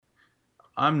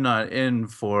I'm not in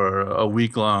for a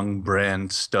week-long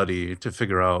brand study to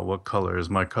figure out what colors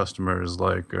my customers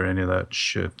like or any of that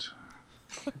shit.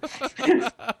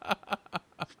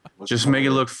 What Just make it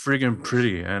color? look friggin'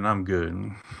 pretty and I'm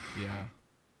good. Yeah.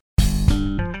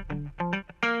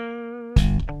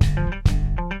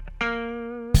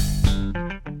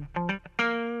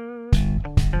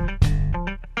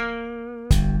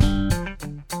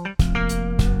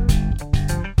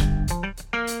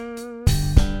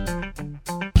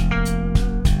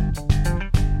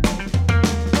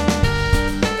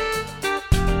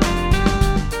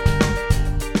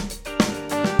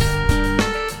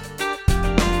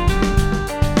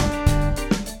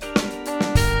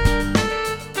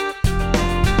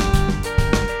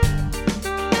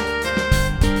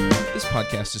 This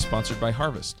podcast is sponsored by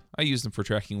Harvest. I use them for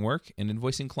tracking work and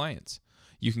invoicing clients.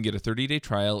 You can get a 30-day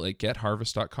trial at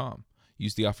getharvest.com.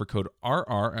 Use the offer code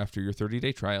RR after your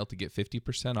 30-day trial to get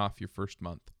 50% off your first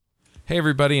month. Hey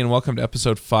everybody, and welcome to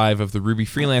episode 5 of the Ruby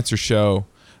Freelancer Show.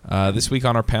 This week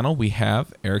on our panel we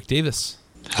have Eric Davis.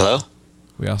 Hello.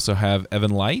 We also have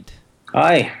Evan Light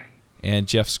Hi. and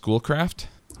Jeff Schoolcraft.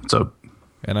 What's up?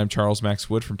 And I'm Charles Max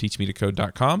Wood from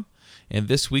teachmetocode.com. And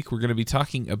this week we're going to be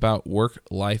talking about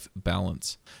work-life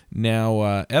balance.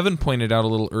 Now, Evan pointed out a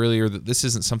little earlier that this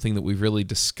isn't something that we've really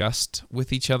discussed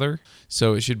with each other,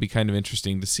 so it should be kind of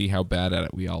interesting to see how bad at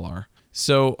it we all are.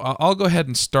 So I'll go ahead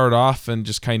and start off and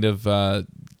just kind of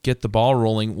get the ball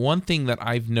rolling. One thing that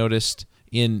I've noticed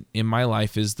in my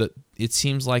life is that it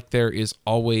seems like there is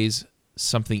always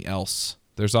something else.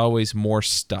 There's always more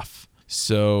stuff.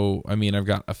 So, I mean, I've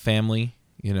got a family.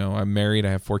 You know, I'm married. I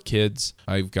have 4 kids.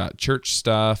 I've got church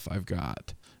stuff. I've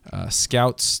got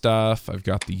scout stuff. I've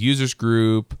got the users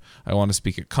group. I want to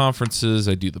speak at conferences.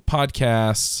 I do the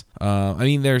podcasts. I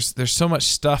mean, there's so much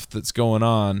stuff that's going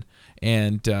on,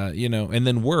 and and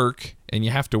then work. And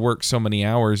you have to work so many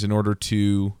hours in order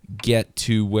to get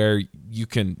to where you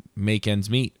can make ends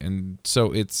meet. And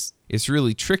so it's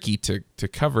really tricky to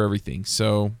cover everything.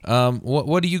 So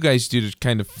what do you guys do to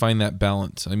kind of find that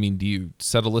balance? I mean, do you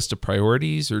set a list of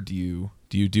priorities, or do you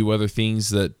do other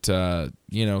things that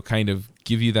kind of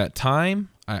give you that time?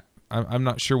 I'm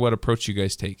not sure what approach you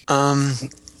guys take. I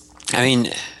mean,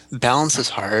 balance is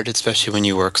hard, especially when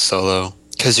you work solo,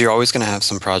 because you're always going to have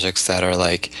some projects that are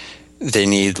like, they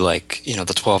need the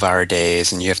 12-hour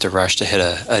days, and you have to rush to hit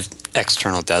a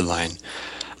external deadline.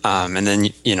 And then,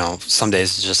 some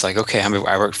days it's just like, okay,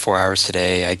 I worked 4 hours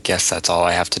today. I guess that's all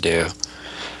I have to do.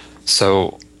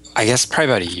 So I guess probably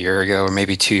about a year ago, or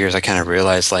maybe 2 years, I kind of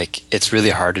realized like it's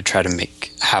really hard to try to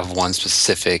have one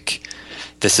specific,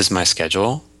 this is my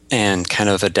schedule, and kind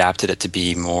of adapted it to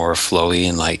be more flowy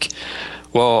and like,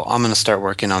 well, I'm going to start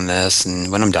working on this,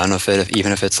 and when I'm done with it,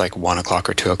 even if it's like 1 o'clock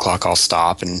or 2 o'clock, I'll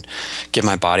stop and give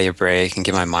my body a break and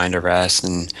give my mind a rest.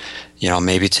 And,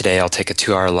 maybe today I'll take a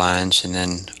 2-hour lunch, and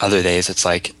then other days it's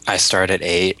like I start at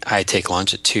 8, I take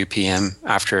lunch at 2 p.m.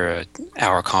 after an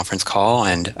hour conference call,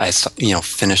 and I,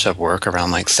 finish up work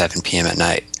around like 7 p.m. at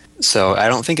night. So I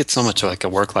don't think it's so much like a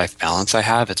work-life balance I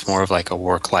have. It's more of like a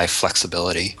work-life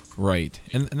flexibility. Right.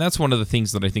 And that's one of the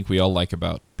things that I think we all like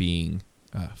about being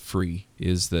free,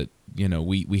 is that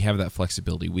we have that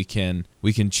flexibility. We can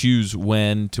choose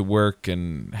when to work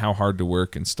and how hard to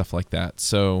work and stuff like that.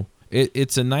 So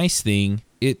it's a nice thing.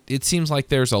 It seems like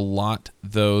there's a lot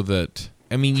though that,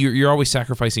 I mean, you're always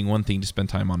sacrificing one thing to spend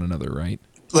time on another, right?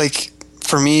 Like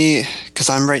for me, because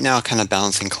I'm right now kind of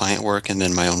balancing client work and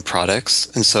then my own products,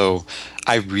 and so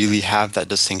I really have that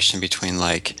distinction between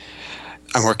like,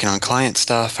 I'm working on client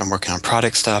stuff, I'm working on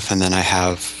product stuff, and then I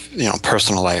have,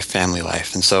 personal life, family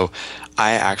life. And so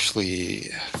I actually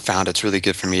found it's really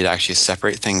good for me to actually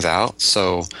separate things out.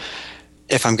 So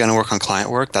if I'm going to work on client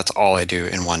work, that's all I do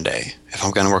in one day. If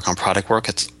I'm going to work on product work,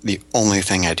 it's the only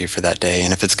thing I do for that day.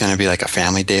 And if it's going to be like a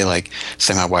family day, like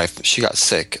say my wife, she got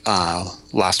sick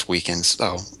last weekend.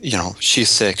 So, she's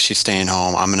sick, she's staying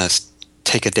home. I'm going to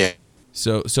take a day.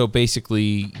 So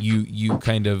basically you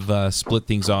kind of split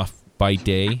things off by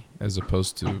day, as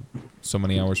opposed to so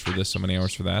many hours for this, so many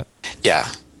hours for that? Yeah.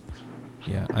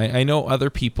 Yeah, I know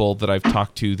other people that I've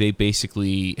talked to, they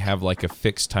basically have like a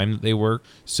fixed time that they work.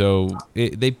 So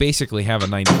they basically have a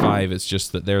 9 to 5. It's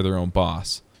just that they're their own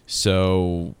boss.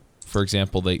 So, for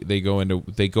example, they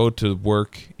go to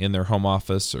work in their home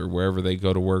office or wherever they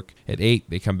go to work at 8.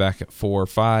 They come back at 4 or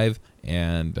 5,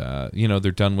 and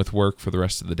they're done with work for the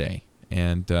rest of the day.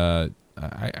 And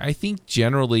I think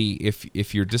generally,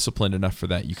 if you're disciplined enough for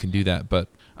that, you can do that. But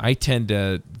I tend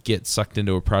to get sucked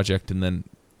into a project, and then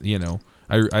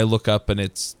I look up and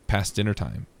it's past dinner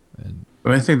time. And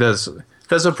I think that's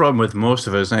a problem with most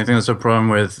of us, and I think that's a problem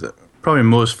with probably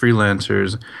most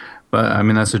freelancers. But I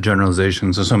mean, that's a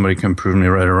generalization, so somebody can prove me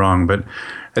right or wrong. But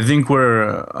I think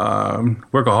we're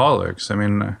workaholics. I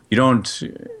mean,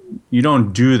 you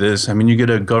don't do this. I mean, you get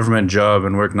a government job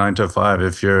and work 9 to 5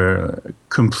 if you're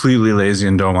completely lazy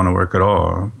and don't want to work at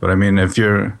all. But I mean,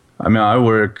 I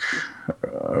work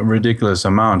a ridiculous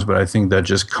amount, but I think that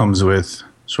just comes with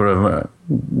sort of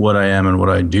what I am and what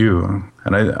I do.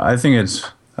 And I think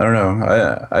I don't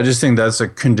know. I just think that's a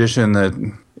condition that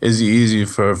is easy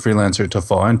for a freelancer to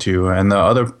fall into. And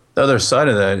the other side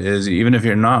of that is, even if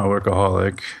you're not a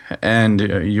workaholic and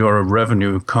your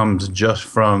revenue comes just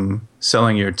from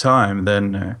selling your time,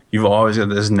 then you've always got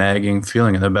this nagging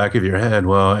feeling in the back of your head,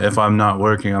 well, if I'm not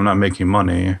working, I'm not making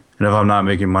money. And if I'm not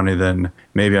making money, then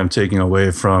maybe I'm taking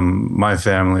away from my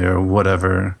family or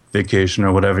whatever vacation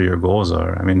or whatever your goals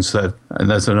are. I mean, so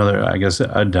that's another, I guess,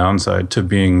 a downside to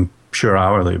being pure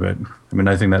hourly. But I mean,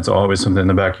 I think that's always something in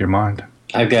the back of your mind.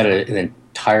 I've got an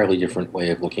entirely different way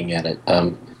of looking at it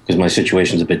because my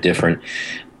situation's a bit different.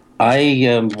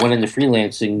 I went into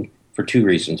freelancing for two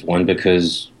reasons. One,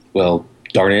 because, well,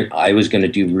 darn it, I was going to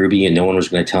do Ruby and no one was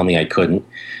going to tell me I couldn't.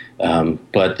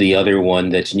 But the other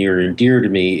one that's near and dear to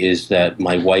me is that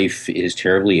my wife is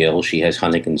terribly ill. She has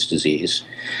Huntington's disease,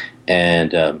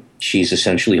 and she's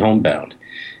essentially homebound.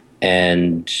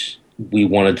 And we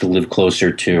wanted to live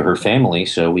closer to her family,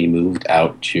 so we moved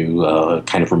out to a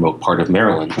kind of remote part of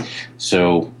Maryland.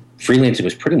 So freelancing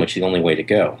was pretty much the only way to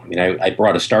go. I mean, I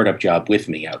brought a startup job with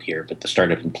me out here, but the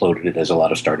startup imploded, as a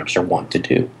lot of startups are wont to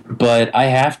do. But I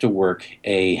have to work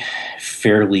a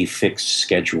fairly fixed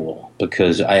schedule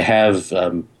because I have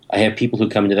people who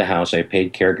come into the house. I have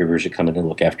paid caregivers who come in and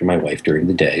look after my wife during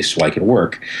the day so I can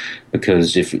work,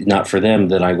 because if not for them,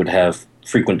 then I would have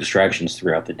frequent distractions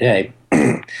throughout the day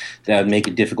that would make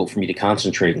it difficult for me to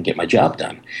concentrate and get my job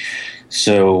done.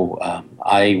 So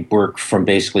I work from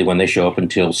basically when they show up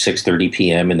until 6:30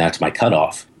 p.m., and that's my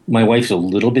cutoff. My wife's a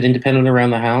little bit independent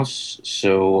around the house,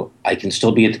 so I can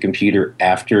still be at the computer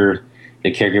after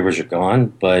the caregivers are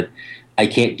gone, but I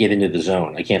can't get into the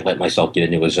zone. I can't let myself get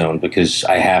into a zone because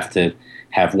I have to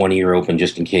have one ear open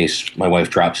just in case my wife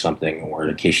drops something, or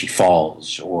in case she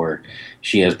falls, or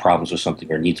she has problems with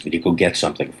something or needs me to go get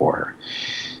something for her.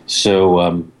 So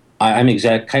I'm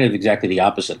kind of exactly the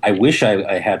opposite. I wish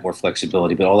I had more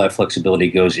flexibility, but all that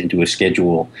flexibility goes into a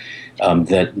schedule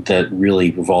that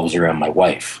really revolves around my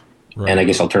wife. Right. And I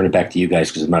guess I'll turn it back to you guys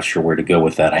because I'm not sure where to go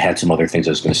with that. I had some other things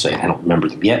I was going to say. I don't remember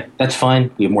them yet. That's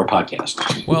fine. We have more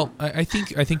podcasts. Well, I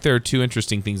think there are two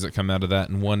interesting things that come out of that,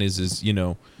 and one is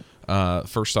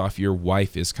first off, your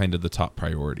wife is kind of the top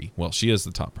priority. Well, she is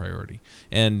the top priority,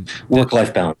 and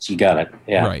work-life balance. You got it.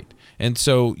 Yeah. Right. And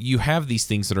so you have these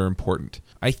things that are important.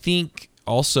 I think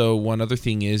also one other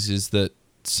thing is that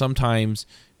sometimes,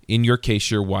 in your case,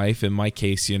 your wife, in my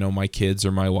case, my kids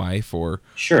or my wife or,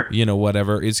 sure,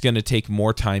 whatever, is going to take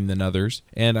more time than others.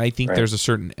 And I think there's a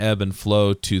certain ebb and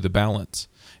flow to the balance.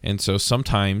 And so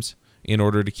sometimes, in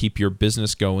order to keep your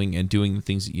business going and doing the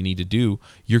things that you need to do,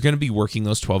 you're going to be working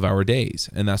those 12-hour days.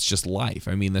 And that's just life.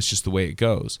 I mean, that's just the way it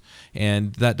goes.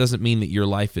 And that doesn't mean that your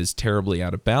life is terribly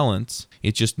out of balance.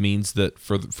 It just means that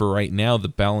for right now, the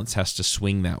balance has to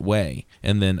swing that way.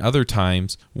 And then other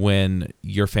times when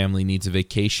your family needs a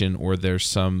vacation or there's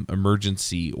some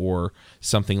emergency or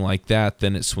something like that,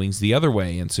 then it swings the other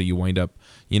way. And so you wind up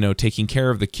taking care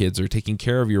of the kids or taking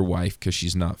care of your wife because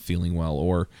she's not feeling well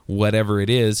or whatever it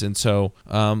is. And so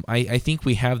I think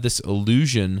we have this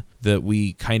illusion that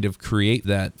we kind of create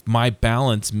that my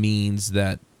balance means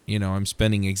that, I'm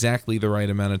spending exactly the right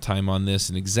amount of time on this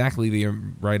and exactly the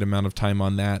right amount of time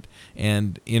on that.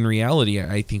 And in reality,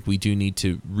 I think we do need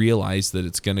to realize that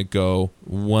it's going to go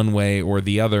one way or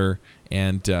the other.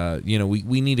 And,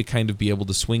 we need to kind of be able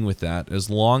to swing with that as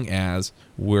long as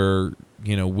we're,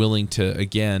 willing to,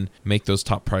 again, make those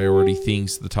top priority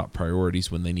things the top priorities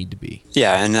when they need to be.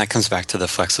 Yeah, and that comes back to the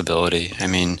flexibility. I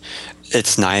mean,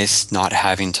 it's nice not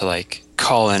having to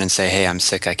call in and say, hey, I'm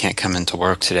sick, I can't come into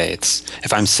work today.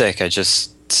 If I'm sick, I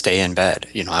just stay in bed.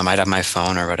 I might have my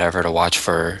phone or whatever to watch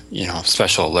for,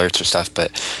 special alerts or stuff.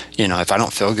 But, if I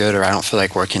don't feel good or I don't feel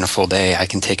like working a full day, I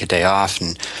can take a day off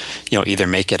and, either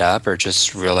make it up or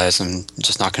just realize I'm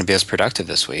just not going to be as productive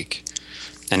this week.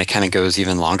 And it kind of goes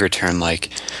even longer term.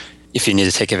 If you need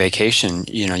to take a vacation,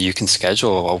 you can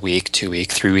schedule a week, 2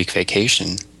 week, 3 week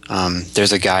vacation.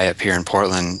 There's a guy up here in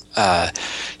Portland.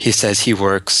 He says he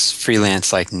works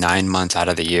freelance 9 months out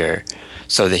of the year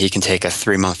so that he can take a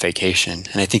 3-month vacation.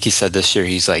 And I think he said this year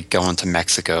he's going to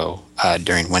Mexico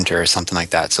during winter or something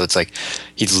like that. So it's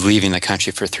he's leaving the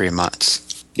country for 3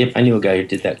 months. Yep, I knew a guy who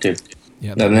did that too.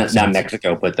 Yeah, not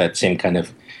Mexico, but that same kind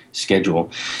of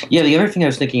schedule. Yeah, the other thing I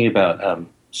was thinking about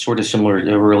sort of similar,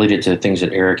 related to things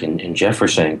that Eric and Jeff were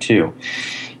saying too,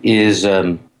 is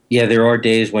yeah, there are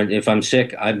days when if I'm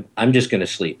sick, I'm just going to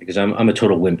sleep because I'm a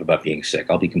total wimp about being sick.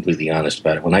 I'll be completely honest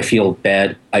about it. When I feel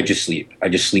bad, I just sleep. I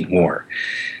just sleep more.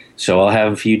 So I'll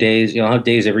have a few days, I'll have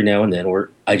days every now and then where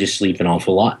I just sleep an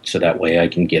awful lot, so that way I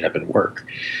can get up and work.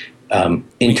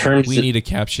 We need a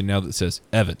caption now that says,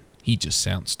 Evan, he just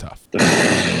sounds tough.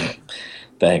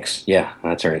 Thanks. Yeah,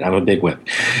 that's right. I'm a big whip.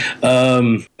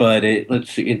 But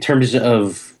let's see. In terms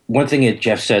of one thing that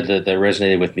Jeff said that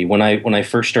resonated with me when I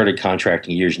first started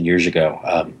contracting years and years ago.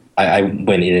 I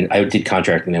went in and I did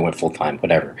contracting, then went full time,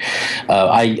 whatever.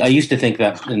 I used to think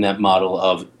that in that model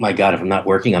of, my God, if I'm not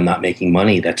working, I'm not making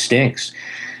money. That stinks.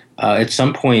 At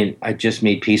some point, I just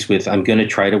made peace with, I'm going to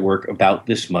try to work about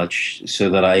this much so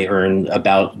that I earn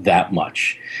about that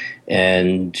much.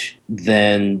 And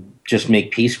then just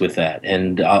make peace with that.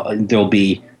 And there'll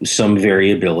be some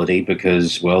variability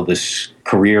because, well, this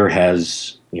career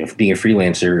has, being a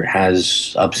freelancer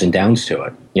has ups and downs to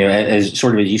it. As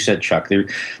sort of as you said, Chuck,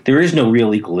 there is no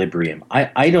real equilibrium.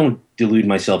 I don't delude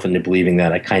myself into believing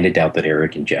that. I kind of doubt that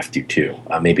Eric and Jeff do too.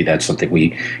 Maybe that's something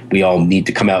we all need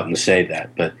to come out and say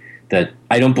that, but that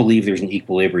I don't believe there's an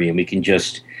equilibrium. We can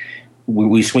just,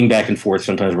 we swing back and forth.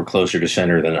 Sometimes we're closer to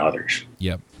center than others.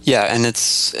 Yep. Yeah, and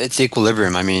it's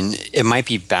equilibrium. I mean, it might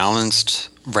be balanced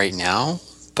right now,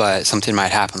 but something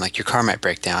might happen, like your car might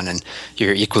break down, and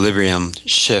your equilibrium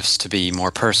shifts to be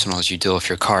more personal as you deal with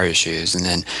your car issues. And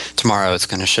then tomorrow it's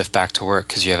going to shift back to work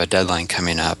because you have a deadline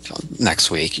coming up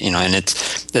next week. And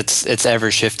it's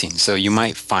ever shifting. So you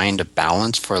might find a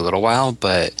balance for a little while,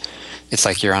 but it's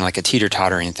like you're on like a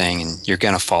teeter-tottering thing, and you're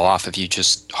going to fall off if you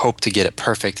just hope to get it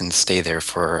perfect and stay there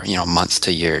for months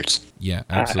to years. Yeah,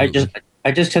 absolutely.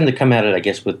 I just tend to come at it, I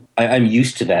guess, with I'm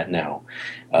used to that now.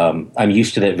 I'm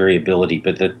used to that variability,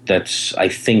 but that's I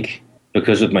think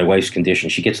because of my wife's condition,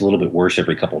 she gets a little bit worse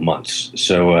every couple of months.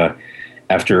 So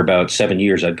after about 7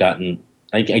 years, I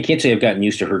can't say I've gotten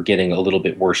used to her getting a little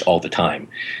bit worse all the time,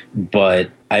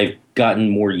 but I've gotten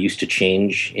more used to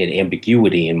change and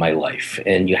ambiguity in my life.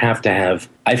 And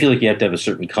I feel like you have to have a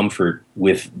certain comfort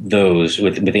with those,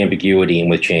 with ambiguity and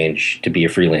with change to be a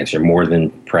freelancer more than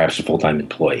perhaps a full-time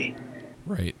employee.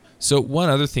 Right. So one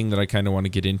other thing that I kind of want to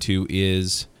get into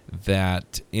is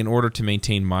that in order to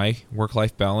maintain my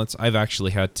work-life balance, I've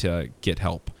actually had to get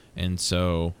help. And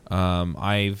so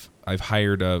I've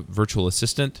hired a virtual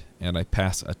assistant, and I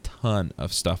pass a ton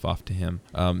of stuff off to him.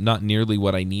 Not nearly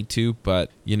what I need to, but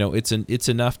it's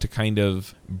enough to kind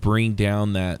of bring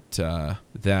down that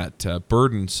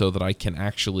burden so that I can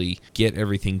actually get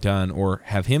everything done, or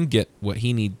have him get what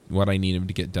I need him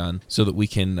to get done, so that we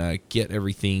can get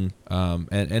everything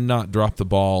and not drop the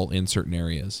ball in certain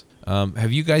areas.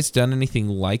 Have you guys done anything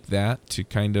like that to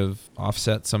kind of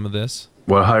offset some of this?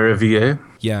 Well, hire a VA?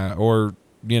 Yeah, or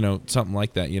something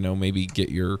like that. Maybe get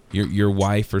your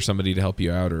wife or somebody to help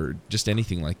you out, or just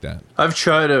anything like that. I've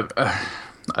tried a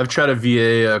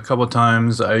VA a couple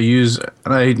times. I use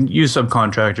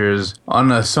subcontractors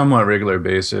on a somewhat regular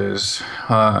basis.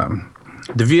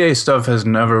 The VA stuff has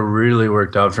never really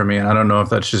worked out for me, and I don't know if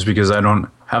that's just because I don't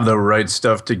have the right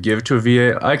stuff to give to a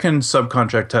VA. I can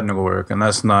subcontract technical work, and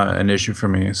that's not an issue for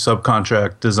me.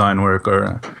 Subcontract design work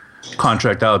or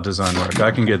contract out design work,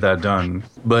 I can get that done.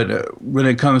 But when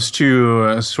it comes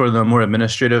to sort of the more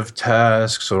administrative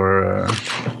tasks or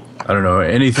I don't know,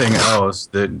 anything else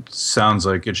that sounds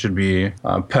like it should be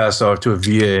passed off to a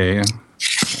VA,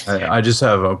 I just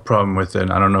have a problem with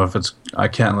it. I don't know if it's I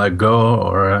can't let go,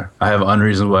 or I have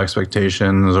unreasonable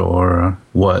expectations, or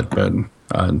what. But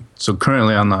so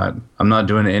currently, I'm not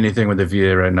doing anything with the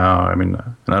VA right now. I mean,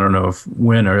 and I don't know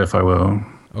when or if I will.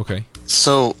 Okay.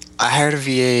 So I hired a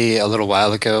VA a little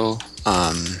while ago,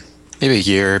 maybe a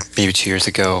year, maybe 2 years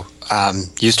ago.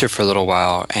 Used her for a little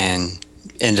while and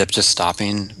ended up just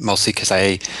stopping, mostly because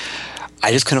I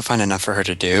just couldn't find enough for her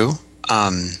to do.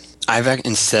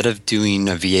 Instead of doing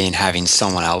a VA and having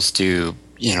someone else do,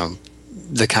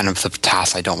 the kind of the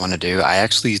tasks I don't want to do, I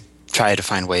actually try to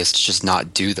find ways to just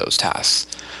not do those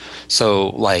tasks. So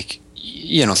like,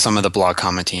 some of the blog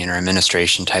commenting or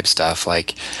administration type stuff,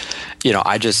 like,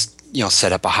 I just,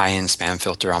 set up a high-end spam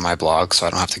filter on my blog so I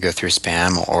don't have to go through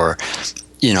spam, or,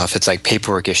 if it's like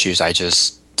paperwork issues, I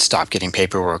just stop getting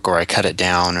paperwork, or I cut it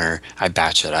down, or I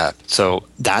batch it up. So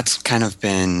that's kind of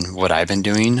been what I've been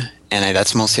doing. And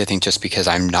that's mostly, I think, just because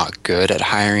I'm not good at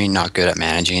hiring, not good at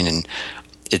managing, and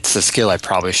it's a skill I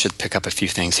probably should pick up a few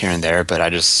things here and there, but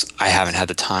I haven't had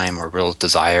the time or real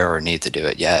desire or need to do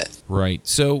it yet. Right.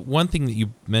 So one thing that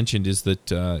you mentioned is that,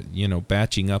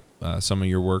 batching up some of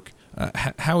your work.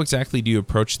 How exactly do you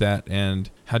approach that, and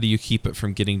how do you keep it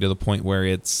from getting to the point where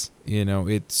it's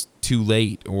too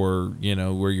late, or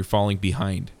where you're falling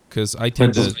behind? Because I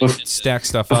tend to stack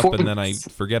stuff up and then I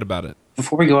forget about it.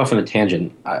 Before we go off on a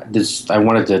tangent, I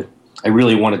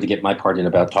really wanted to get my part in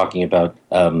about talking about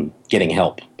getting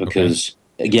help, because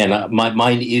again,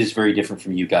 mine is very different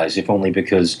from you guys, if only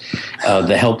because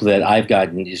the help that I've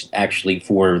gotten is actually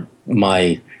for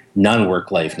my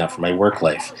non-work life, not for my work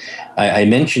life. I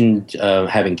mentioned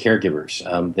having caregivers.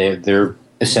 They're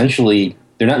essentially,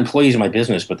 they're not employees of my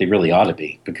business, but they really ought to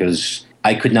be, because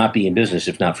I could not be in business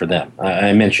if not for them.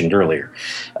 I mentioned earlier,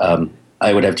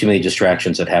 I would have too many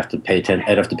distractions. I'd have to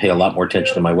pay a lot more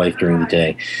attention to my wife during the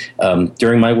day.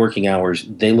 During my working hours,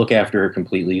 they look after her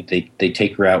completely. They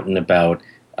take her out and about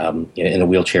in a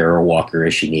wheelchair or a walker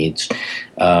as she needs.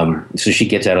 So she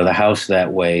gets out of the house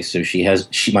that way. So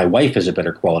my wife has a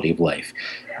better quality of life.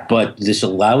 But this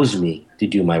allows me to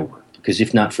do my work, because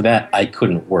if not for that, I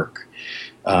couldn't work.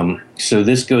 So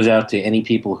this goes out to any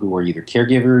people who are either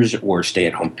caregivers or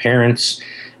stay-at-home parents.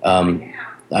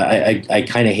 I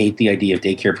kind of hate the idea of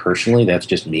daycare personally. That's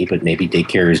just me, but maybe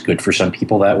daycare is good for some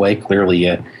people that way. Clearly,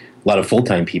 a lot of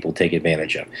full-time people take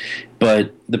advantage of.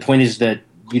 But the point is that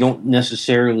you don't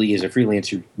necessarily, as a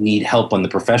freelancer, need help on the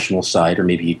professional side, or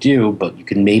maybe you do, but you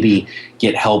can maybe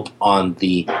get help on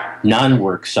the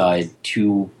non-work side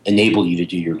to enable you to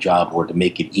do your job, or to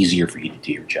make it easier for you to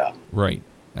do your job. Right.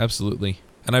 Absolutely.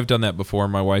 And I've done that before.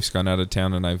 My wife's gone out of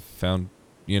town, and I've found,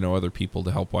 other people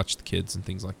to help watch the kids and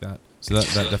things like that. So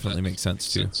that definitely makes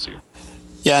sense too.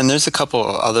 Yeah, and there's a couple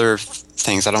other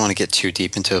things. I don't want to get too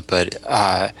deep into it, but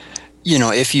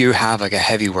if you have like a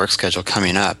heavy work schedule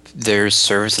coming up, there's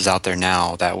services out there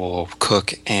now that will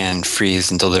cook and freeze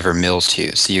and deliver meals to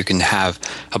you. So you can have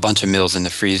a bunch of meals in the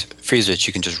freezer that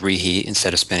you can just reheat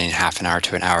instead of spending half an hour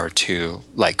to an hour to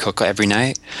like cook every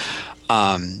night.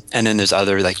 And then there's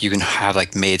other, like, you can have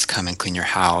like maids come and clean your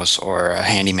house, or a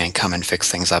handyman come and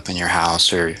fix things up in your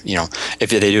house, or, if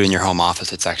they do it in your home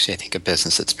office, it's actually, I think, a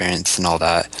business experience and all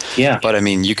that. Yeah. But I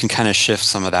mean, you can kind of shift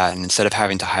some of that, and instead of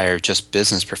having to hire just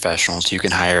business professionals, you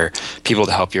can hire people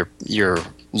to help your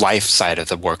life side of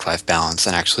the work-life balance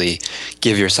and actually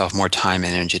give yourself more time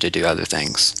and energy to do other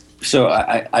things. So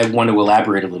I want to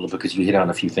elaborate a little, because you hit on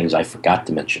a few things I forgot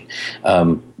to mention.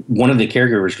 One of the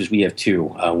caregivers, because we have two,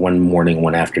 one morning,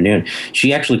 one afternoon,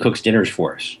 she actually cooks dinners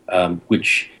for us,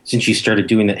 which, since she started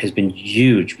doing that, has been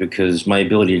huge, because my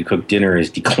ability to cook dinner has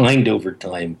declined over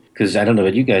time. Because I don't know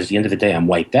about you guys, at the end of the day, I'm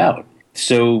wiped out.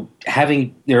 So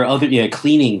there are other,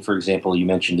 cleaning, for example, you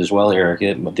mentioned as well, Eric.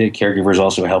 The caregivers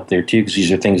also help there too, because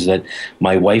these are things that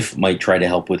my wife might try to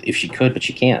help with if she could, but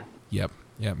she can't. Yep.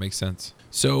 Yeah, it makes sense.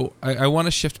 So I want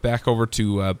to shift back over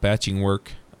to batching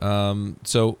work.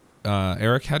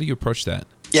 Eric, how do you approach that?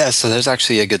 Yeah, so there's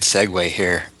actually a good segue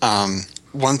here.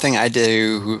 One thing I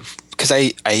do, because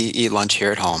I eat lunch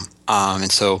here at home, and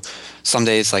so some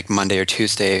days, like Monday or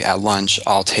Tuesday at lunch,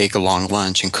 I'll take a long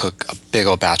lunch and cook a big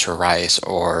old batch of rice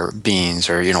or beans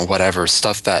or, whatever,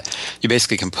 stuff that you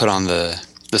basically can put on the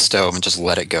stove and just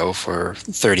let it go for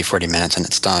 30, 40 minutes and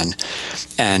it's done.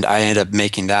 And I end up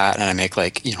making that, and I make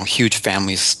like, huge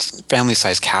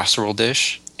family-sized casserole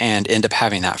dish, and end up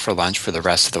having that for lunch for the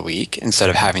rest of the week instead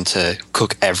of having to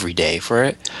cook every day for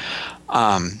it.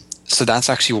 So that's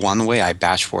actually one way I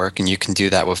batch work, and you can do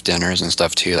that with dinners and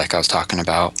stuff too, like I was talking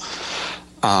about.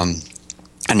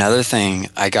 Another thing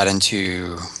I got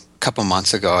into a couple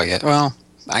months ago,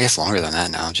 I guess longer than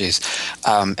that now, geez.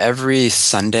 Every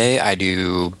Sunday I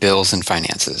do bills and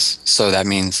finances. So that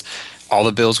means all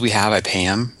the bills we have, I pay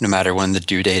them no matter when the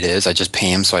due date is. I just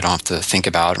pay them so I don't have to think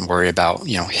about and worry about,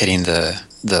 hitting the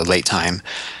late time.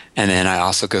 And then I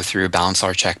also go through, balance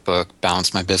our checkbook,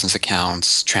 balance my business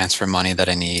accounts, transfer money that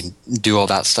I need, do all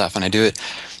that stuff. And I do it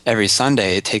every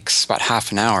Sunday. It takes about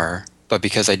half an hour. But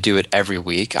because I do it every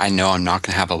week, I know I'm not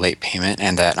going to have a late payment,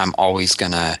 and that I'm always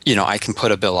going to, I can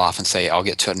put a bill off and say, I'll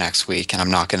get to it next week. And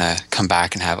I'm not going to come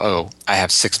back and have, I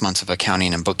have 6 months of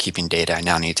accounting and bookkeeping data I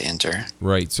now need to enter.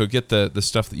 Right. So get the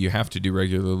stuff that you have to do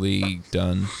regularly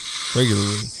done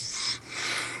regularly.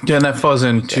 Yeah, and that falls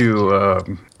into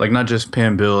not just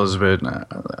paying bills, but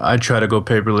I try to go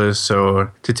paperless. So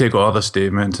to take all the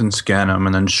statements and scan them,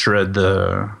 and then shred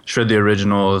the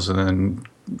originals, and then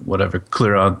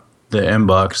clear out the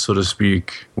inbox, so to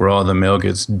speak, where all the mail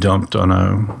gets dumped on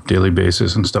a daily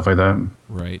basis and stuff like that.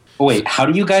 Right. Wait, how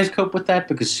do you guys cope with that?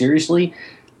 Because seriously,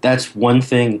 that's one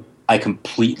thing I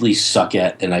completely suck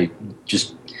at, and I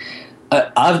just...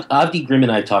 Avdi Grimm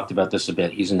and I talked about this a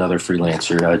bit. He's another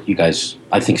freelancer. You guys,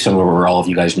 I think some or all of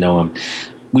you guys know him.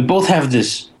 We both have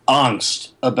this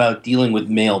angst about dealing with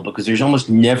mail because there's almost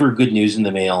never good news in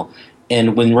the mail.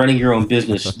 And when running your own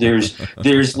business,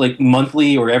 there's like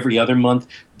monthly or every other month,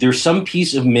 there's some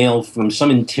piece of mail from some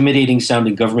intimidating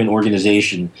sounding government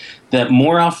organization that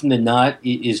more often than not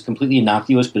is completely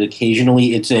innocuous, but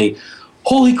occasionally it's a,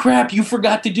 holy crap, you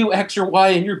forgot to do X or Y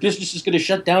and your business is going to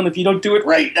shut down if you don't do it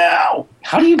right now.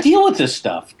 How do you deal with this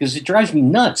stuff? Because it drives me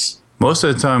nuts. Most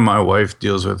of the time, my wife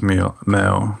deals with mail.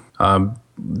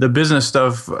 The business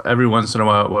stuff, every once in a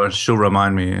while, well, she'll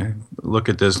remind me, look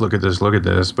at this, look at this, look at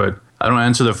this. But I don't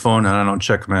answer the phone and I don't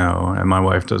check mail. And my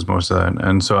wife does most of that.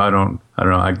 And so I don't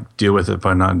know, I deal with it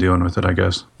by not dealing with it, I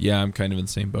guess. Yeah, I'm kind of in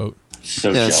the same boat. So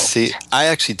Yeah, jealous. see, I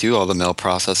actually do all the mail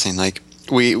processing. Like,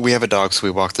 we have a dog, so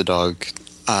we walk the dog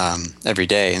every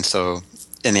day. And so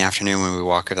in the afternoon when we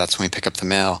walk her, that's when we pick up the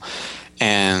mail.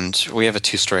 And we have a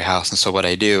 2-story house. And so what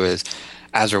I do is,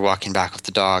 as we're walking back with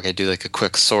the dog, I do like a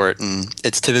quick sort. And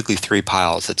it's typically 3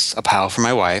 piles. It's a pile for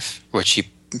my wife, which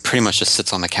she pretty much just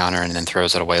sits on the counter and then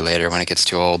throws it away later when it gets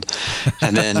too old.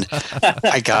 And then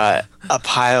I got a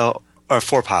pile, or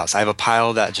 4 piles. I have a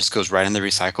pile that just goes right in the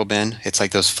recycle bin. It's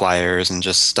like those flyers and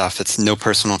just stuff. It's no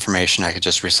personal information. I could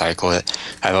just recycle it.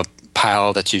 I have a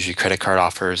pile that's usually credit card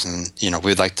offers, and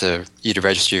we'd like you to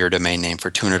register your domain name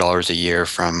for $200 a year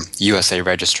from USA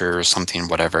Register or something,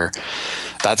 whatever.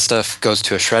 That stuff goes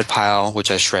to a shred pile,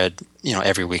 which I shred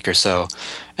every week or so,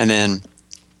 and then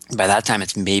by that time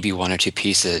it's maybe 1 or 2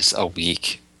 pieces a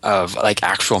week of like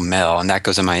actual mail, and that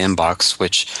goes in my inbox,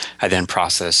 which I then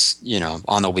process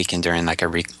on the weekend during like a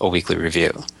weekly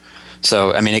review.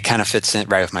 So, I mean, it kind of fits in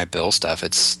right with my bill stuff.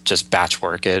 It's just batch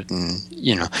work it. And,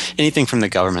 anything from the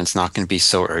government's not going to be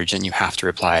so urgent. You have to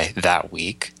reply that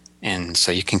week. And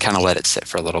so you can kind of let it sit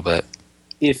for a little bit.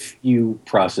 If you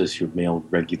process your mail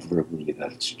regularly,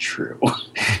 that's true.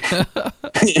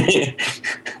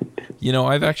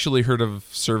 I've actually heard of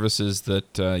services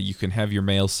that you can have your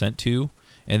mail sent to,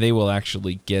 and they will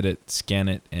actually get it, scan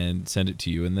it, and send it to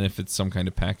you. And then if it's some kind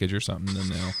of package or something,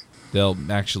 then they'll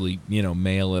actually,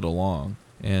 mail it along.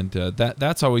 And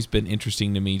that's always been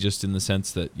interesting to me, just in the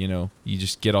sense that, you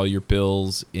just get all your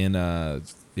bills in an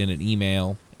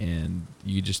email and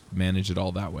you just manage it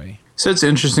all that way. So it's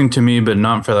interesting to me, but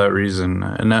not for that reason.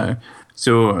 And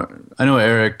so I know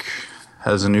Eric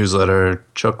has a newsletter.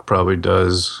 Chuck probably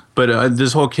does. But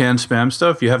this whole canned spam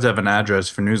stuff, you have to have an address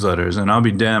for newsletters. And I'll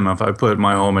be damned if I put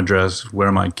my home address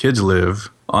where my kids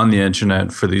live on the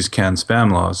internet for these canned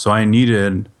spam laws. So I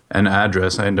needed an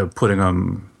address. I ended up putting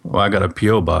them, I got a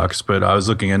P.O. box, but I was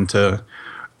looking into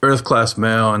Earth Class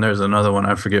Mail, and there's another one,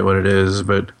 I forget what it is,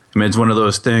 but I mean, it's one of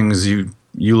those things, you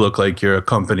look like you're a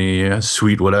company, a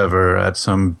suite, whatever, at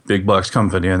some big box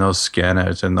company, and they'll scan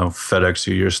it and they'll FedEx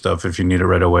you your stuff if you need it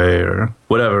right away or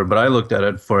whatever. But I looked at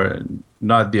it for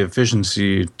not the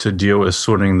efficiency to deal with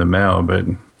sorting the mail, but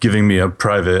giving me a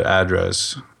private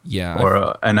address. Yeah.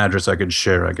 Or an address I could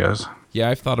share, I guess. Yeah,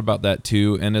 I've thought about that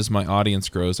too. And as my audience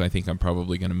grows, I think I'm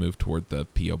probably going to move toward the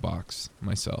P.O. box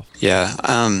myself. Yeah.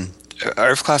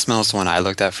 Earth Class Mail is the one I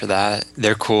looked at for that.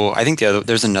 They're cool. I think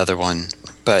there's another one.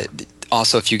 But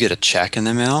also, if you get a check in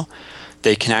the mail,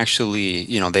 they can actually,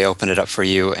 they open it up for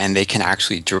you and they can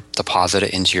actually deposit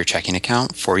it into your checking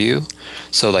account for you.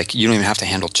 So, like, you don't even have to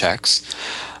handle checks.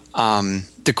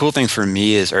 The cool thing for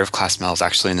me is Earth Class Mail is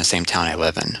actually in the same town I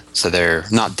live in. So they're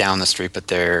not down the street, but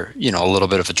they're, a little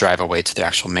bit of a drive away to the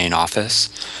actual main office.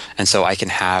 And so I can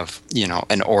have,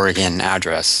 an Oregon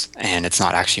address, and it's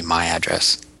not actually my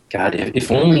address. God,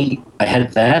 if only I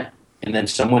had that, and then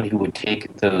someone who would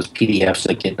take those PDFs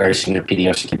or senior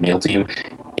PDFs that get mailed to you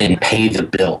and pay the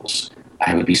bills.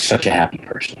 I would be such a happy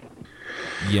person.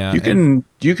 Yeah.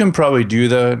 You can probably do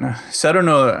that. So I don't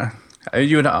know.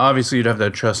 You'd have to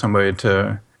trust somebody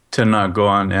to not go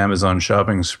on Amazon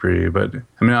shopping spree. But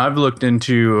I mean, I've looked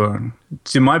into.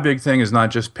 See, my big thing is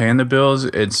not just paying the bills;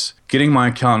 it's getting my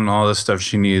accountant all the stuff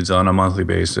she needs on a monthly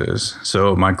basis.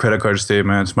 So my credit card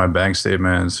statements, my bank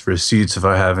statements, receipts if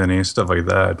I have any, stuff like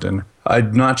that. And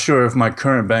I'm not sure if my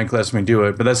current bank lets me do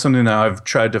it, but that's something that I've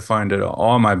tried to find at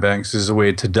all my banks is a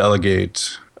way to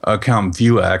delegate account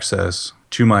view access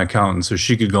to my accountant so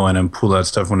she could go in and pull that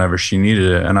stuff whenever she needed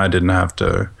it, and I didn't have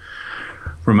to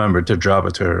remember to drop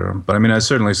it to her. But I mean, that's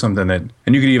certainly something that,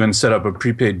 and you could even set up a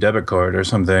prepaid debit card or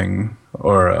something,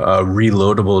 or a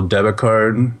reloadable debit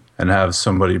card and have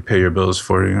somebody pay your bills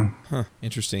for you. Huh,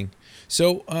 interesting.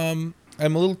 So I'm a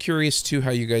little curious too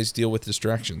how you guys deal with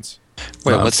distractions.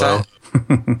 Wait, what's that?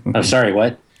 I'm sorry,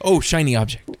 what? Oh, shiny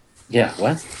object. Yeah,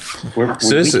 what? Were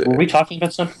we talking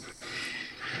about something?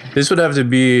 This would have to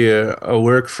be a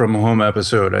work from home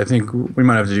episode. I think we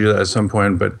might have to do that at some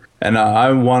point. But And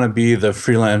I want to be the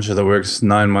freelancer that works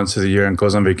 9 months of the year and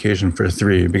goes on vacation for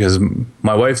 3, because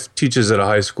my wife teaches at a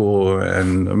high school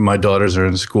and my daughters are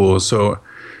in school. So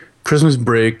Christmas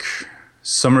break,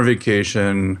 summer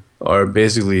vacation are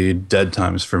basically dead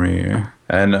times for me.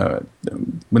 And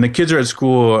when the kids are at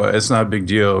school, it's not a big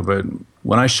deal. But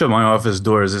when I shut my office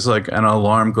doors, it's like an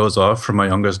alarm goes off for my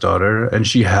youngest daughter, and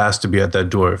she has to be at that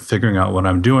door figuring out what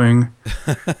I'm doing.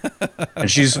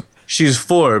 And she's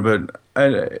 4, but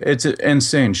it's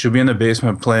insane. She'll be in the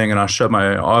basement playing, and I'll shut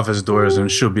my office doors,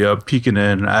 and she'll be up peeking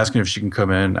in, asking if she can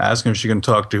come in, asking if she can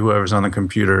talk to whoever's on the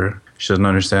computer. She doesn't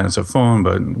understand it's a phone,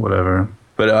 but whatever.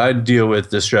 But I deal with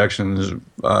distractions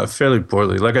fairly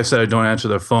poorly. Like I said, I don't answer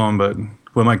the phone, but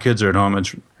when my kids are at home,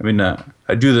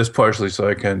 I do this partially so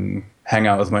I can hang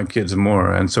out with my kids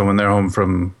more. And so when they're home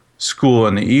from school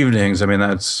in the evenings,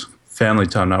 that's family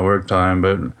time, not work time.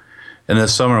 But in the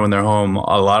summer when they're home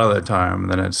a lot of the time,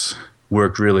 then it's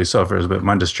work really suffers. But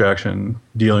my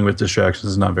dealing with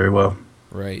distractions is not very well.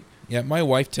 Right. Yeah, my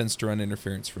wife tends to run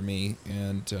interference for me,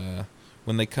 and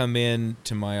when they come in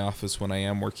to my office when I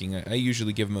am working, I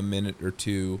usually give them a minute or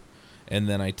two, and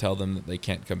then I tell them that they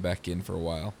can't come back in for a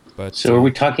while. But so are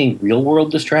we talking real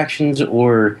world distractions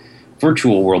or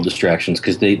virtual world distractions?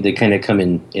 Because they kind of come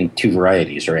in two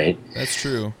varieties, right? That's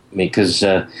true. Because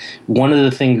one of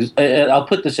the things, I'll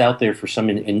put this out there for some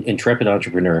intrepid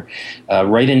entrepreneur,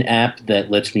 write an app that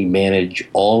lets me manage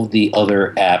all the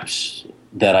other apps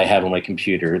that I have on my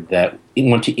computer that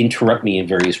want to interrupt me in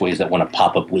various ways, that want to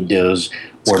pop up windows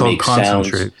or make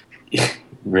sounds.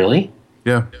 Really?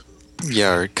 Yeah.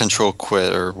 Yeah, or control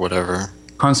quit or whatever.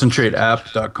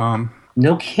 Concentrateapp.com.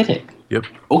 No kidding. Yep.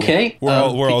 Okay. We're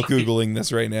all Googling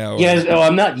this right now. Yeah. Oh,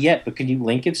 I'm not yet, but can you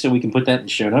link it so we can put that in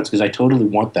the show notes? Because I totally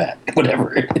want that,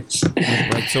 whatever it is.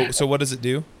 Right. So what does it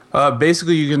do?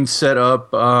 Basically, you can set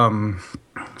up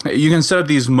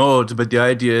these modes, but the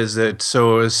idea is that,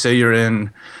 so say you're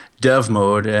in dev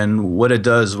mode, and what it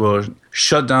does will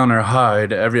shut down or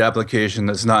hide every application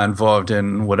that's not involved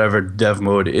in whatever dev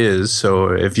mode is. So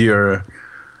if you're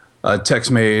a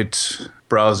TextMate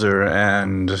browser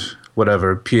and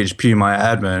whatever, PHP My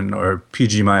Admin or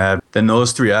PG My Admin, then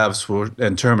those 3 apps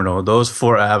and Terminal, those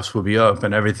 4 apps will be up,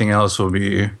 and everything else will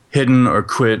be hidden or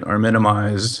quit or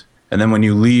minimized. And then when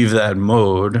you leave that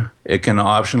mode, it can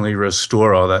optionally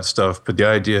restore all that stuff. But the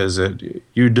idea is that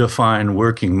you define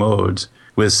working modes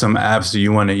with some apps that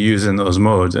you want to use in those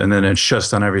modes, and then it shuts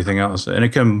down everything else. And it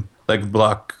can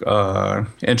block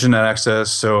internet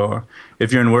access. So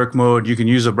if you're in work mode, you can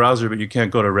use a browser, but you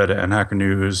can't go to Reddit and Hacker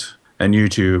News and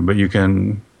YouTube, but you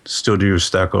can still do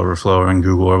Stack Overflow and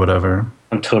Google or whatever.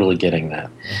 I'm totally getting that.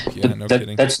 Yeah, no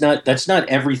kidding. That's not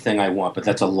everything I want, but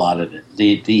that's a lot of it.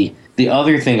 The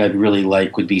other thing I'd really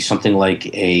like would be something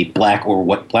like a black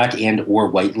and or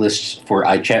white list for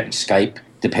iChat and Skype,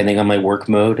 depending on my work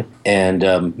mode,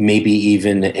 and maybe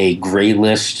even a gray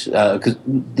list. Because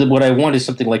what I want is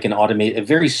something like a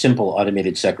very simple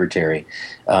automated secretary,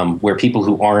 where people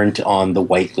who aren't on the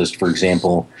white list, for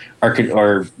example,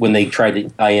 are when they try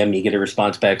to IM me, get a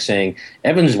response back saying,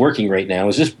 "Evan's working right now.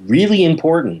 Is this really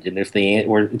important?" And if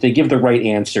they give the right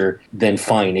answer, then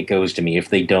fine, it goes to me. If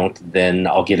they don't, then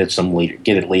I'll get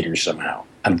it later somehow.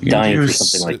 I'm dying for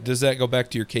something like that. Does that go back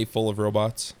to your cave full of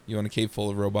robots? You want a cave full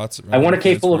of robots? I want a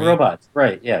cave full of robots.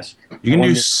 Right, yes. You can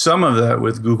do some of that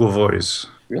with Google Voice.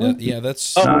 Really? Yeah,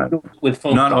 that's... with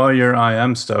phone not calls. all your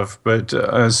IM stuff, but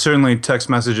certainly text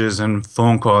messages and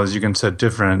phone calls, you can set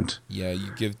different Yeah,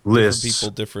 you give lists. different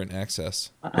people different access.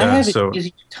 I have an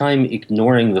easier time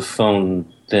ignoring the phone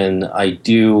than I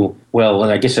do... Well,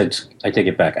 I guess I take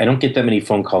it back. I don't get that many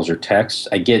phone calls or texts.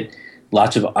 I get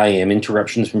lots of IM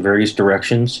interruptions from various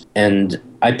directions, and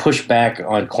I push back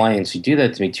on clients who do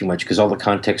that to me too much because all the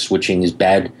context switching is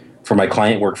bad for my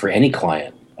client work, for any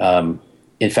client.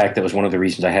 In fact, that was one of the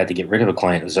reasons I had to get rid of a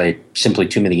client, was I simply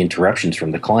too many interruptions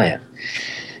from the client,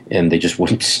 and they just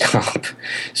wouldn't stop.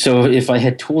 So if I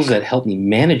had tools that help me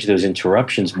manage those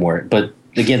interruptions more, but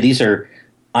again, these are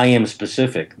IM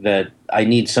specific, that I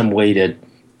need some way to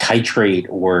titrate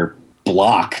or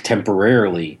block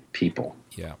temporarily people.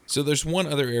 Yeah. So there's one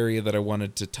other area that I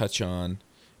wanted to touch on,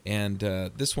 and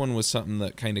this one was something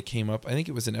that kind of came up. I think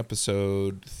it was in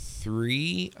episode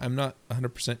 3. I'm not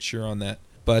 100% sure on that.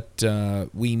 But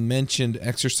we mentioned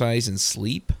exercise and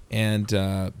sleep. And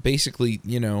basically,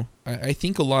 I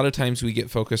think a lot of times we get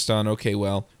focused on, okay,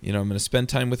 well, I'm going to spend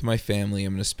time with my family.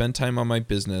 I'm going to spend time on my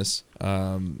business,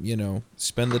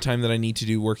 spend the time that I need to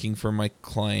do working for my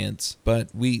clients. But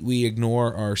we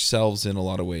ignore ourselves in a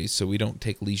lot of ways. So we don't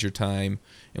take leisure time,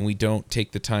 and we don't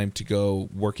take the time to go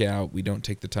work out. We don't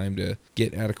take the time to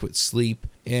get adequate sleep.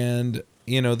 And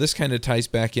this kind of ties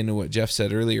back into what Jeff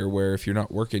said earlier, where if you're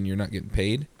not working, you're not getting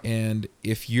paid. And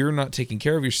if you're not taking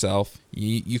care of yourself,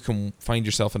 you can find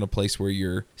yourself in a place where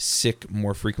you're sick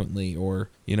more frequently, or,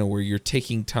 where you're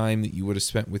taking time that you would have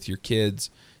spent with your kids,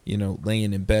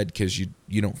 laying in bed because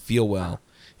you don't feel well.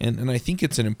 And I think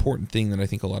it's an important thing that I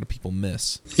think a lot of people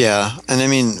miss. Yeah. And I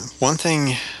mean, one thing,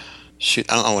 I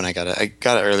don't know when I got it. I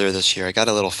got it earlier this year. I got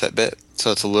a little Fitbit.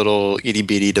 So it's a little itty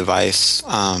bitty device.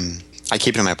 I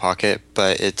keep it in my pocket,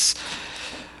 but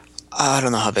I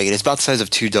don't know how big it is. It's about the size of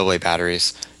 2 AA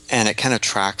batteries. And it kind of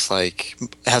tracks, it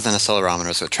has an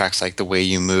accelerometer, so it tracks the way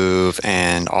you move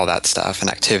and all that stuff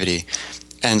and activity.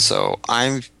 And so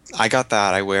I got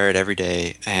that. I wear it every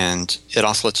day, and it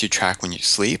also lets you track when you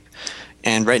sleep.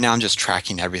 And right now I'm just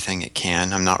tracking everything it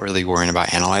can. I'm not really worrying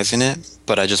about analyzing it,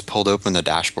 but I just pulled open the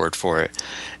dashboard for it.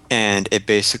 And it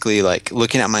basically,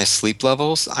 looking at my sleep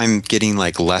levels, I'm getting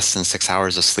less than 6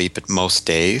 hours of sleep at most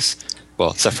days.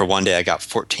 Well, except for one day I got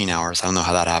 14 hours. I don't know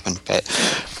how that happened, but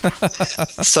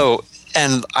so,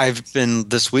 and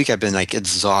this week I've been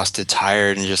exhausted,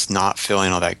 tired, and just not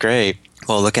feeling all that great.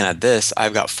 Well, looking at this,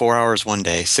 I've got 4 hours one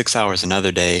day, 6 hours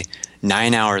another day,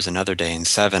 9 hours another day, and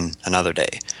 7 another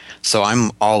day. So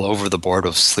I'm all over the board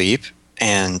with sleep.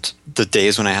 And the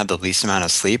days when I have the least amount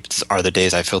of sleep are the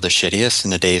days I feel the shittiest,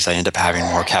 and the days I end up having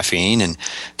more caffeine, and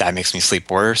that makes me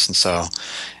sleep worse. And so,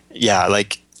 yeah,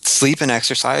 sleep and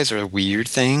exercise are weird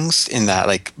things in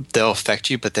that they'll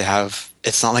affect you, but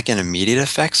it's not an immediate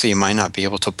effect. So you might not be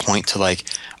able to point to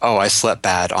oh, I slept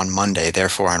bad on Monday,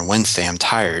 therefore on Wednesday I'm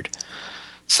tired.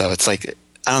 So it's I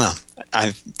don't know.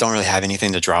 I don't really have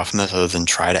anything to draw from this other than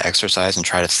try to exercise and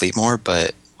try to sleep more,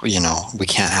 but we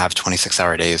can't have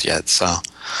 26-hour days yet, so.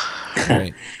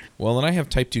 Right. Well, and I have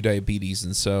type 2 diabetes,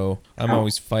 and so I'm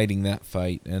always fighting that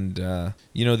fight. And,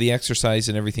 the exercise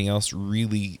and everything else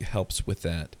really helps with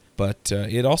that. But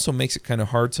it also makes it kind of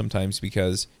hard sometimes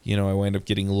because, I wind up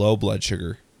getting low blood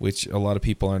sugar, which a lot of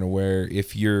people aren't aware.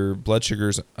 If your blood sugar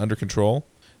is under control,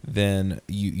 then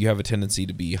you have a tendency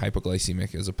to be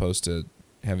hypoglycemic as opposed to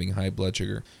having high blood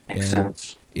sugar. Makes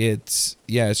sense. It's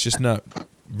just not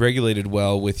regulated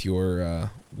well with your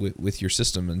with your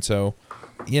system. And so,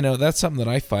 that's something that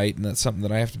I fight, and that's something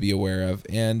that I have to be aware of.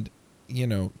 And,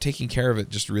 taking care of it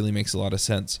just really makes a lot of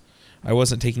sense. I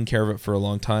wasn't taking care of it for a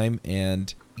long time,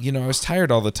 and, I was tired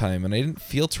all the time, and I didn't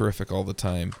feel terrific all the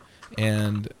time.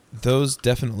 And those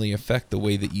definitely affect the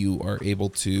way that you are able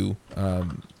to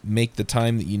make the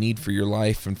time that you need for your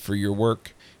life and for your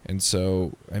work. And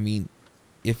so, I mean,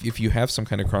 if you have some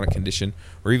kind of chronic condition,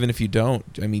 or even if you don't,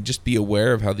 I mean, just be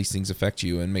aware of how these things affect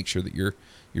you and make sure that you're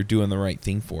doing the right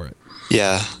thing for it.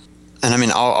 Yeah. And I mean,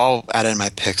 I'll add in my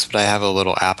picks, but I have a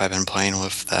little app I've been playing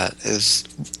with that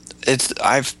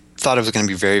I've thought it was going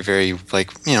to be very, very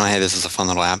hey, this is a fun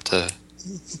little app to,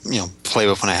 play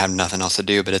with when I have nothing else to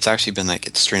do, but it's actually been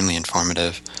extremely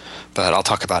informative. But I'll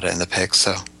talk about it in the picks.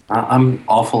 So I'm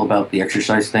awful about the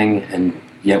exercise thing, and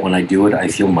yet when I do it, I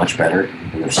feel much better,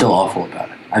 and I'm still awful about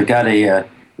it. I've got a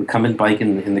recumbent bike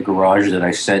in the garage that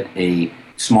I set a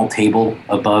small table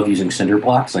above using cinder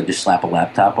blocks. I just slap a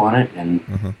laptop on it,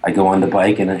 and I go on the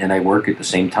bike, and I work at the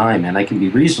same time, and I can be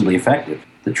reasonably effective.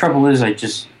 The trouble is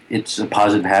it's a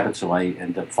positive habit, so I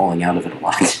end up falling out of it a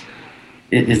lot.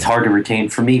 It's hard to retain.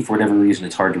 For me, for whatever reason,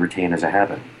 it's hard to retain as a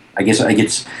habit. I guess I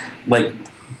get, like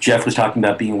Jeff was talking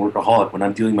about being a workaholic. When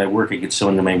I'm doing my work, I get so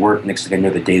into my work, next thing I know,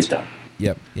 the day's done.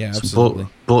 Yep. Yeah, absolutely. So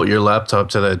bolt your laptop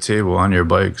to that table on your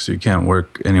bike so you can't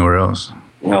work anywhere else.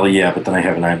 Well, yeah, but then I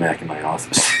have an iMac in my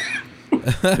office.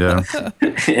 Yeah.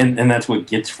 and that's what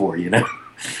Git's for,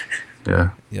 Yeah.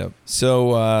 Yep.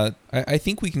 So I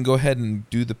think we can go ahead and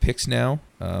do the picks now.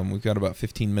 We've got about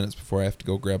 15 minutes before I have to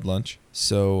go grab lunch.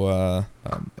 So,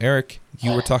 Eric,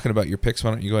 you were talking about your picks.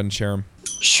 Why don't you go ahead and share them?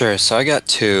 Sure. So I got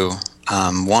two.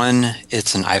 One,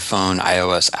 it's an iPhone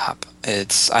iOS app.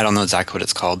 I don't know exactly what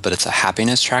it's called, but it's a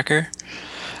happiness tracker.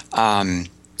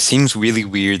 Seems really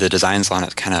weird. The designs on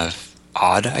it kind of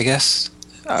odd, I guess.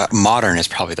 Modern is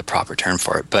probably the proper term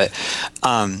for it, but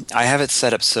I have it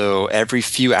set up so every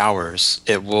few hours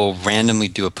it will randomly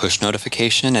do a push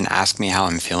notification and ask me how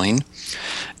I'm feeling.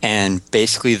 And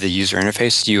basically the user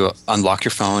interface, you unlock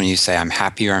your phone and you say I'm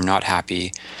happy or I'm not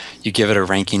happy. You give it a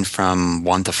ranking from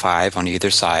 1 to 5 on either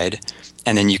side,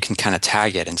 and then you can kind of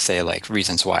tag it and say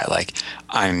reasons why,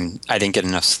 I didn't get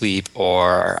enough sleep,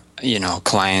 or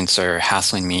clients are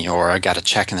hassling me, or I got a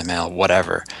check in the mail,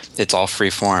 whatever. It's all free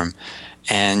form.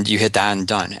 And you hit that and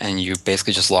done. And you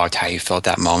basically just logged how you felt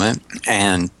that moment.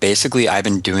 And basically, I've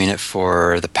been doing it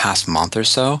for the past month or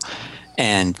so.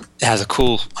 And it has a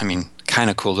kind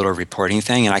of cool little reporting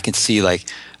thing. And I can see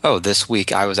oh, this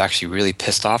week I was actually really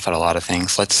pissed off at a lot of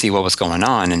things. Let's see what was going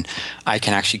on. And I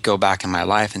can actually go back in my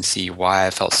life and see why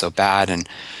I felt so bad. And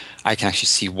I can actually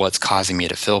see what's causing me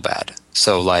to feel bad.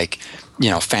 So like,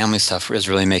 family stuff is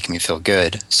really making me feel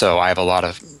good. So I have a lot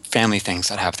of family things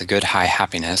that have the good high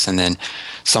happiness, and then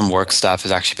some work stuff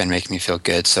has actually been making me feel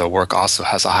good. So work also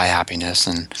has a high happiness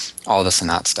and all this and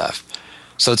that stuff.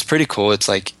 So it's pretty cool. It's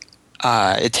like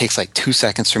it takes like 2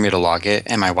 seconds for me to log it,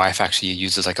 and my wife actually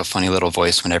uses like a funny little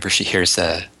voice whenever she hears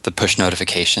the push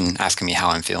notification asking me how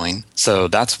I'm feeling. So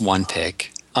that's one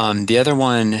pick. The other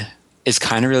one is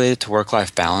kind of related to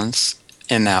work-life balance,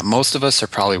 in that most of us are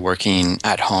probably working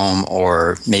at home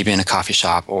or maybe in a coffee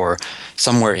shop or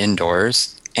somewhere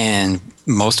indoors, and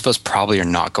most of us probably are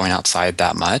not going outside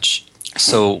that much.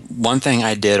 So one thing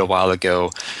I did a while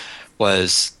ago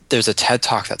was, there's a TED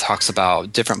Talk that talks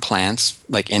about different plants,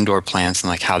 like indoor plants, and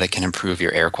like how they can improve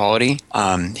your air quality.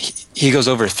 He goes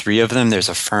over 3 of them. There's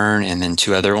a fern and then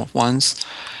 2 other ones.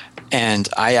 And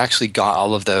I actually got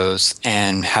all of those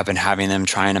and have been having them,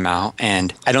 trying them out.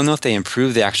 And I don't know if they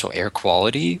improve the actual air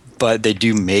quality, but they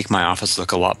do make my office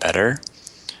look a lot better.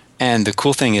 And the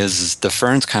cool thing is the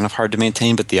fern's kind of hard to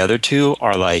maintain, but the other 2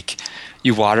 are like,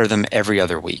 you water them every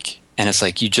other week. And it's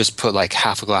like you just put like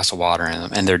half a glass of water in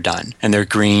them and they're done. And they're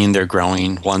green, they're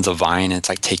growing. One's a vine, and it's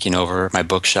like taking over my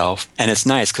bookshelf. And it's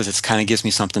nice because it kind of gives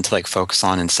me something to like focus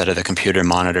on instead of the computer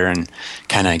monitor, and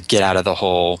kind of get out of the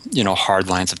whole, hard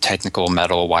lines of technical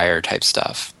metal wire type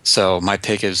stuff. So my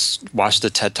pick is watch the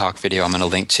TED Talk video I'm going to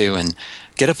link to, and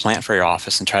get a plant for your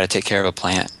office and try to take care of a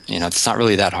plant. It's not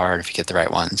really that hard if you get the right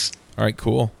ones. All right,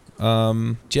 cool.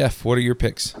 Jeff, what are your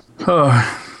picks?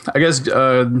 I guess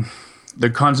the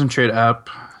Concentrate app,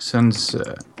 since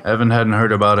Evan hadn't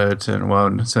heard about it,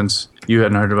 and since you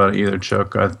hadn't heard about it either,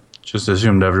 Chuck, I just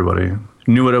assumed everybody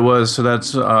knew what it was. So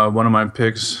that's one of my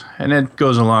picks. And it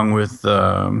goes along with,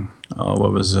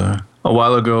 a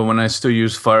while ago when I still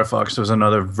used Firefox, there was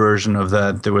another version of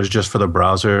that was just for the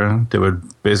browser. They would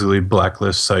basically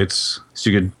blacklist sites. So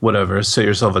you could, set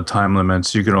yourself a time limit.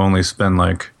 So you could only spend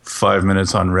like 5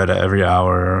 minutes on Reddit every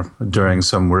hour during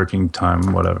some working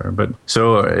time, whatever. But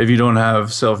so if you don't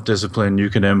have self-discipline, you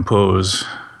can impose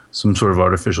some sort of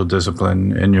artificial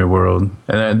discipline in your world.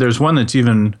 And there's one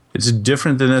it's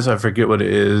different than this. I forget what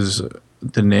it is,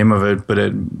 the name of it, but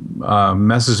it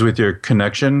messes with your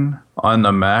connection on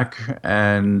the Mac,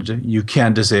 and you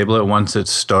can't disable it once it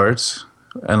starts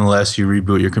unless you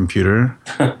reboot your computer.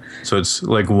 So it's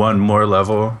like one more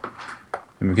level,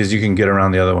 because you can get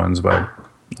around the other ones by,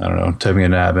 I don't know, typing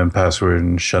in an admin password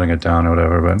and shutting it down or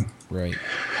whatever. But right.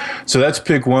 So that's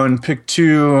pick 1. Pick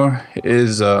 2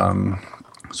 is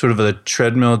sort of a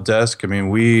treadmill desk. I mean,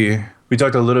 we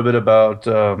talked a little bit about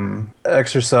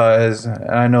exercise.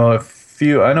 I know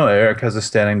Eric has a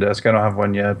standing desk. I don't have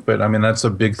one yet, but I mean, that's a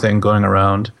big thing going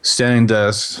around. Standing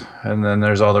desks, and then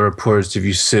there's all the reports. If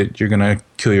you sit, you're going to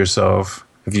kill yourself.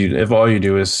 If all you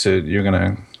do is sit, you're going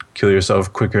to kill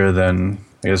yourself quicker than,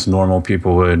 I guess, normal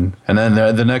people would. And then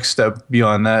the next step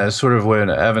beyond that is sort of what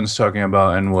Evan's talking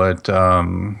about, and what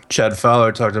Chad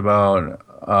Fowler talked about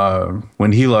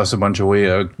when he lost a bunch of weight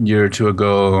a year or 2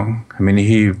 ago. I mean,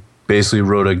 he basically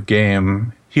wrote a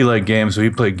game. He liked games, so he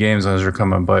played games on his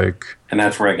recumbent bike. And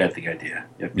that's where I got the idea.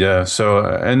 Yep. Yeah, so,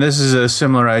 and this is a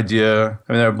similar idea.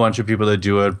 I mean, there are a bunch of people that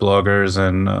do it, bloggers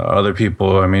and other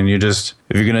people. I mean, if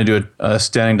you're going to do a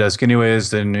standing desk anyways,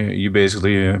 then you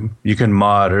can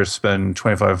mod or spend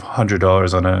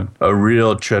 $2,500 on a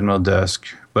real treadmill desk.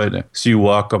 But so you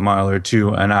walk a mile or 2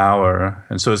 an hour,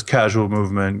 and so it's casual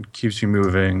movement, keeps you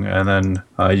moving, and then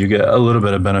you get a little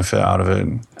bit of benefit out of it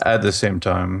at the same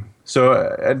time.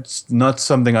 So it's not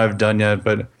something I've done yet,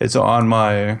 but it's on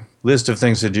my list of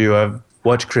things to do. I've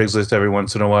watched Craigslist every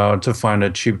once in a while to find a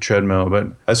cheap treadmill, but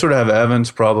I sort of have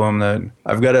Evan's problem that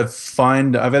I've got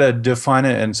to define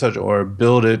it or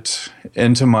build it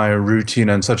into my routine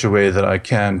in such a way that I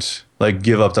can't like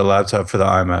give up the laptop for the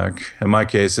iMac. In my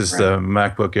case, it's the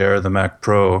MacBook Air, the Mac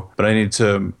Pro, but I need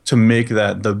to make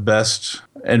that the best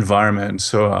environment.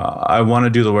 So I want to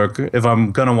do the work. If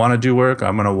I'm going to want to do work,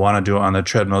 I'm going to want to do it on the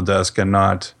treadmill desk and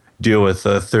not deal with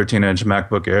a 13-inch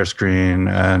MacBook Air screen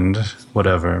and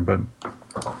whatever. But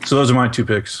so those are my 2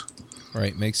 picks. All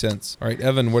right, makes sense. All right,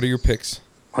 Evan, what are your picks?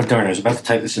 Oh, darn, I was about to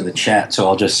type this in the chat, so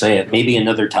I'll just say it. Maybe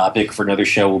another topic for another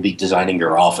show will be designing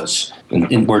your office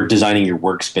or designing your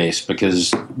workspace,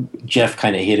 because Jeff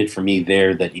kind of hit it for me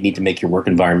there that you need to make your work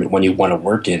environment one you want to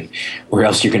work in, or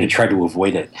else you're going to try to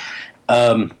avoid it.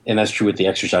 And that's true with the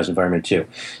exercise environment too.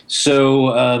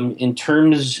 So in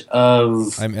terms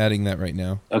of... I'm adding that right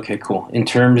now. Okay, cool. In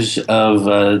terms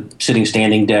of sitting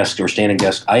standing desk or standing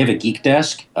desk, I have a Geek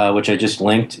Desk, which I just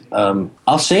linked.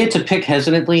 I'll say it's a pick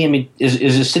hesitantly. I mean,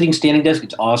 is a sitting standing desk,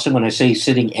 it's awesome. When I say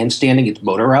sitting and standing, it's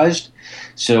motorized.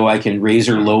 So I can raise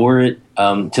or lower it.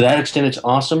 To that extent, it's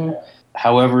awesome.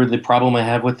 However, the problem I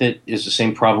have with it is the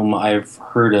same problem I've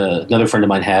heard another friend of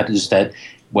mine had, is that,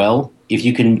 well, if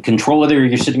you can control whether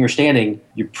you're sitting or standing,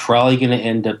 you're probably going to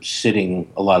end up sitting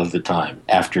a lot of the time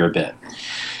after a bit.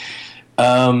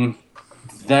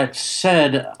 That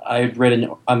said, I'm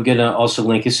going to also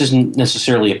link, this isn't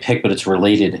necessarily a pick, but it's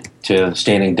related to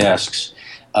standing desks.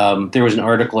 There was an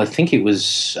article, I think it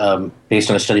was based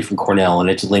on a study from Cornell, and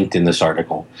it's linked in this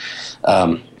article,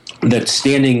 that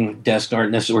standing desks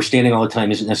aren't necessarily, or standing all the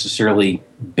time isn't necessarily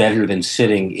better than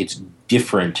sitting. It's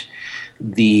different.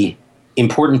 The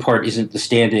important part isn't the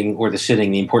standing or the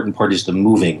sitting. The important part is the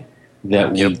moving,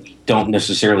 that we don't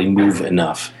necessarily move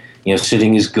enough. You know,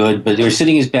 sitting is good, but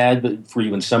sitting is bad but for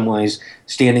you in some ways.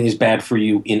 Standing is bad for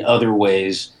you in other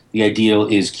ways. The ideal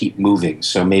is keep moving.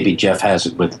 So maybe Jeff has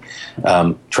it with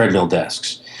treadmill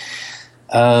desks.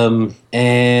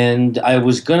 And I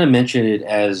was going to mention it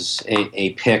as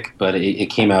a pick, but it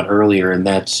came out earlier, and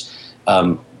that's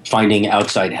finding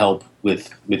outside help with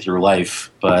your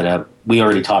life. But we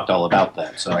already talked all about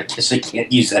that, so I guess I can't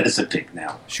use that as a pick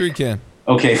now. Sure you can.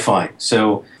 Okay, fine.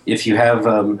 So if you have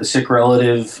a sick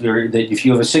relative, or if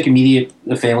you have a sick immediate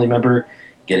family member,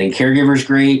 getting caregivers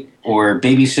great, or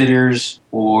babysitters,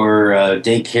 or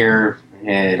daycare.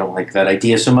 I don't like that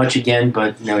idea so much again,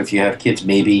 but you know, if you have kids,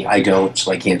 maybe. I don't,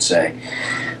 so I can't say.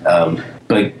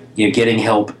 But you know, getting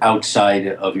help outside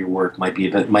of your work might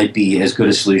be as good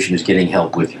a solution as getting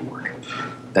help with your work.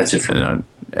 That's it for me.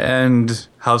 And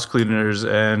house cleaners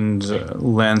and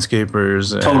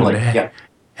landscapers Totally, and yeah.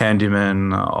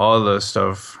 handymen, all the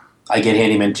stuff. I get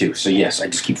handyman too, so yes, I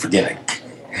just keep forgetting.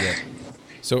 Yeah.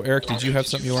 So Eric, did you have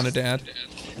something you wanted to add?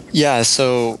 Yeah,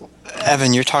 so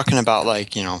Evan, you're talking about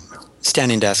like, you know,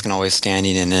 standing desk and always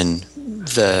standing, and then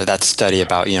that study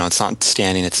about, you know, it's not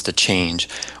standing, it's the change.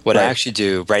 What I actually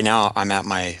do right now, I'm at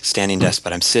my standing desk,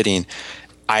 but I'm sitting.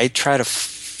 I try to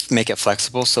make it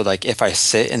flexible, so like if I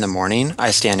sit in the morning,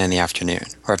 I stand in the afternoon,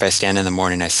 or if I stand in the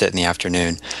morning, I sit in the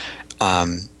afternoon.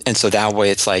 And so that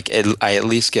way it's like I at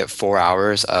least get 4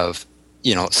 hours of,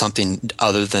 you know, something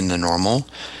other than the normal,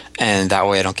 and that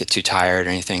way I don't get too tired or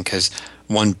anything. Because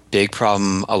one big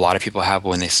problem a lot of people have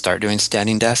when they start doing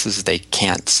standing desks is they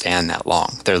can't stand that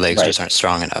long. Their legs just aren't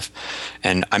strong enough.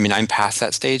 And I mean, I'm past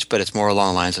that stage, but it's more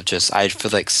along the lines of just I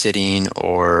feel like sitting,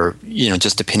 or, you know,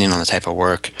 just depending on the type of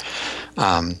work.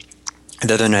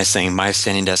 The other nice thing, my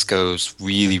standing desk goes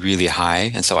really, really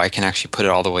high, and so I can actually put it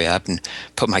all the way up and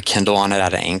put my Kindle on it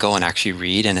at an angle and actually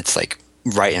read, and it's like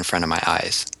right in front of my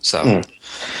eyes. So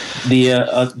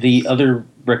the other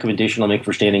recommendation I'll make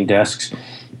for standing desks,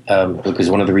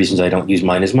 because one of the reasons I don't use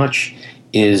mine as much,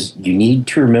 is you need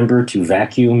to remember to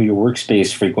vacuum your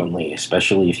workspace frequently,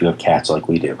 especially if you have cats like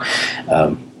we do.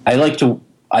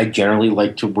 I generally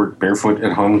like to work barefoot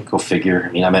at home. Go figure. I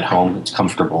mean, I'm at home. It's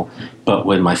comfortable. But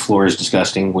when my floor is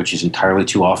disgusting, which is entirely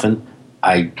too often,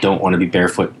 I don't want to be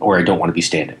barefoot, or I don't want to be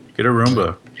standing. Get a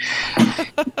Roomba.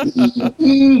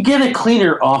 Get a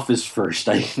cleaner office first,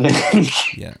 I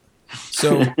think. Yeah.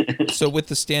 So with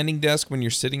the standing desk, when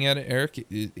you're sitting at it, Eric,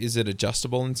 is it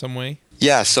adjustable in some way?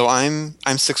 yeah, so I'm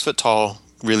 6 foot tall,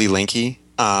 really lanky.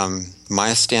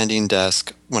 My standing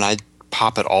desk, when I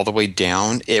pop it all the way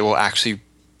down, it will actually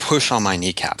push on my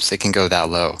kneecaps. It can go that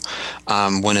low.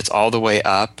 When it's all the way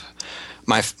up,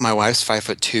 my wife's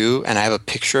 5'2", and I have a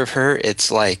picture of her.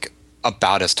 It's like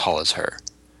about as tall as her,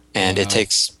 and it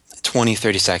takes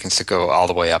 20-30 seconds to go all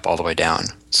the way up, all the way down.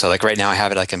 So like right now, I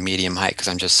have it like a medium height because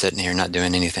I'm just sitting here not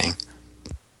doing anything.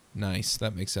 Nice,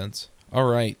 that makes sense. All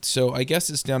right, so I guess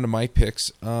it's down to my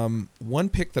picks. One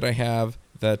pick that I have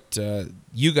that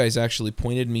you guys actually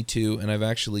pointed me to, and I've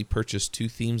actually purchased 2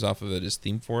 themes off of it as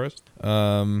Theme Forest.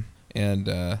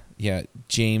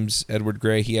 James Edward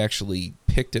Gray, he actually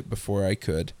picked it before I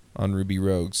could on Ruby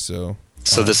Rogues. So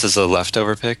this is a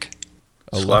leftover pick?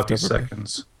 Sloppy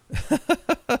seconds.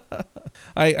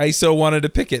 I so wanted to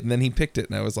pick it, and then he picked it,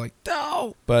 and I was like,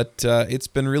 no! But it's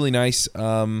been really nice.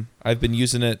 I've been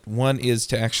using it. One is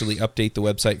to actually update the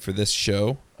website for this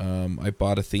show. I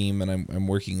bought a theme, and I'm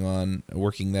working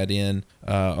that in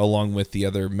along with the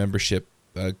other membership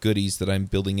goodies that I'm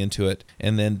building into it.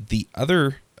 And then the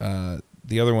other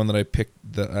one that I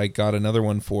picked, that I got another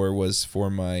one for, was for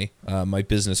my my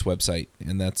business website,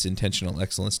 and that's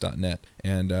intentionalexcellence.net.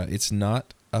 And it's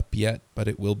not up yet, but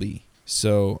it will be.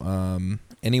 So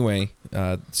Anyway,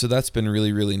 so that's been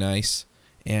really, really nice.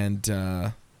 And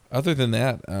other than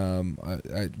that,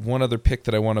 one other pick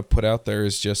that I want to put out there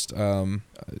is just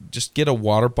get a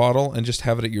water bottle and just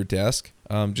have it at your desk.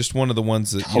 Just one of the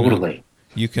ones that Totally.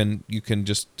 you can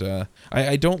just.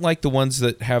 I don't like the ones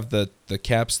that have the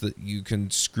caps that you can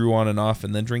screw on and off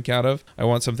and then drink out of. I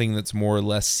want something that's more or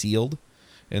less sealed.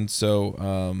 And so,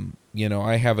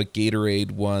 I have a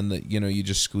Gatorade one that, you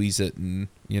just squeeze it and,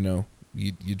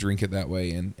 you drink it that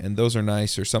way. And those are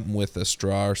nice, or something with a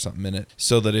straw or something in it,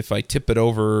 so that if I tip it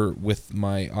over with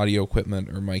my audio equipment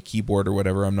or my keyboard or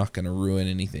whatever, I'm not going to ruin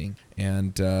anything.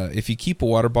 And if you keep a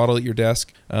water bottle at your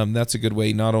desk, that's a good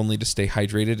way not only to stay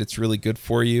hydrated, it's really good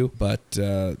for you, but,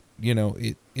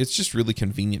 it's just really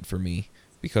convenient for me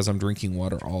because I'm drinking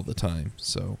water all the time.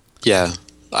 So Yeah,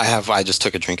 I just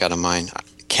took a drink out of mine.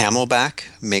 Camelback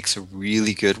makes a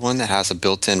really good one that has a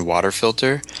built-in water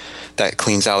filter that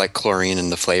cleans out like chlorine and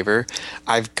the flavor.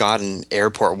 I've gotten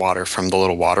airport water from the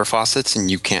little water faucets, and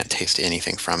you can't taste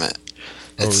anything from it.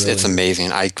 It's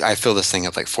amazing. I fill this thing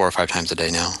up like 4 or 5 times a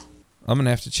day now. I'm going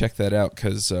to have to check that out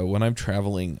because when I'm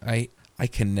traveling, I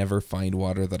can never find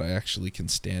water that I actually can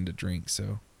stand to drink.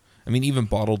 So, I mean, even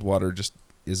bottled water just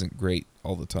isn't great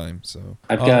all the time. So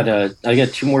I got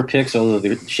 2 more picks, although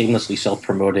they're shamelessly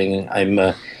self-promoting.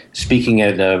 I'm speaking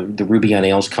at the Ruby on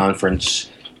Rails conference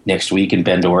next week in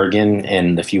Bend, Oregon,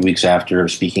 and a few weeks after,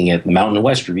 speaking at the Mountain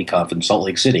West Ruby Conf in Salt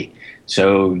Lake City.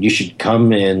 So you should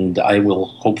come, and I will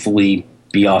hopefully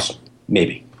be awesome.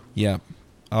 Maybe. Yeah.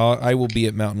 I will be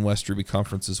at Mountain West Ruby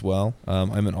Conference as well.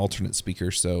 I'm an alternate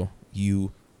speaker, so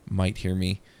you might hear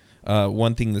me.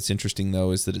 One thing that's interesting,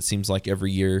 though, is that it seems like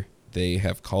every year they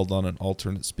have called on an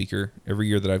alternate speaker. Every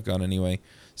year that I've gone anyway,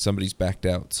 somebody's backed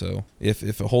out. So if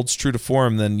it holds true to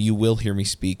form, then you will hear me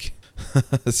speak.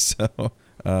 So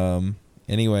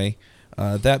anyway,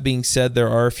 that being said, there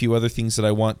are a few other things that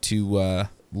I want to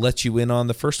let you in on.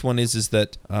 The first one is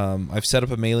that I've set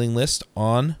up a mailing list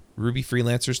on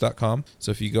rubyfreelancers.com.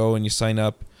 So if you go and you sign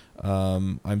up,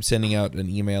 I'm sending out an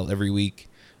email every week,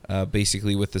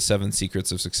 basically with the 7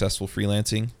 secrets of successful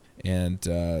freelancing. And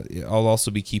I'll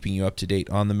also be keeping you up to date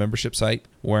on the membership site,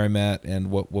 where I'm at and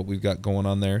what we've got going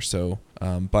on there. So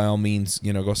by all means,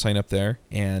 go sign up there.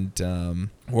 And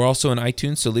we're also in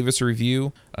iTunes, so leave us a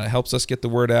review. It helps us get the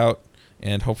word out,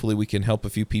 and hopefully we can help a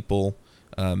few people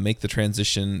make the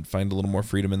transition, find a little more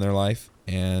freedom in their life.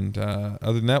 And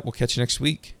other than that, we'll catch you next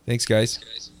week. Thanks, guys.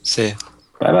 See ya.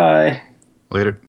 Bye-bye. Later.